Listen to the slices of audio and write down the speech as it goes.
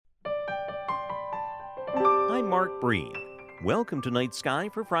I'm Mark Breen. Welcome to Night Sky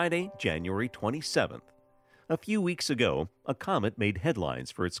for Friday, January 27th. A few weeks ago, a comet made headlines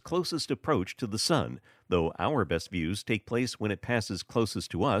for its closest approach to the Sun, though our best views take place when it passes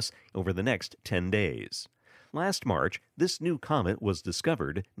closest to us over the next 10 days. Last March, this new comet was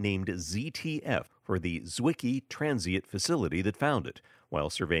discovered, named ZTF, for the Zwicky Transient Facility that found it,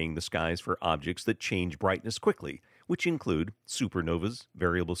 while surveying the skies for objects that change brightness quickly, which include supernovas,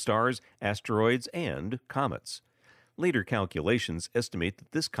 variable stars, asteroids, and comets. Later calculations estimate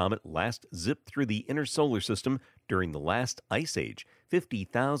that this comet last zipped through the inner solar system during the last ice age,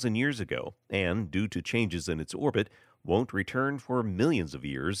 50,000 years ago, and, due to changes in its orbit, won't return for millions of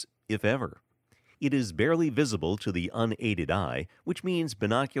years, if ever. It is barely visible to the unaided eye, which means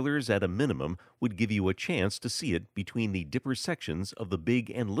binoculars at a minimum would give you a chance to see it between the dipper sections of the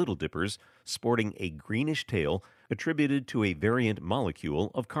Big and Little Dippers, sporting a greenish tail attributed to a variant molecule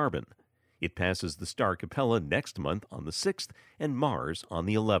of carbon. It passes the star Capella next month on the 6th and Mars on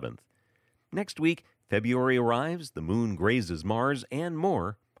the 11th. Next week, February arrives, the moon grazes Mars, and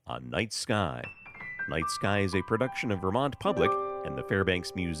more on Night Sky. Night Sky is a production of Vermont Public and the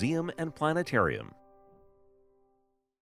Fairbanks Museum and Planetarium.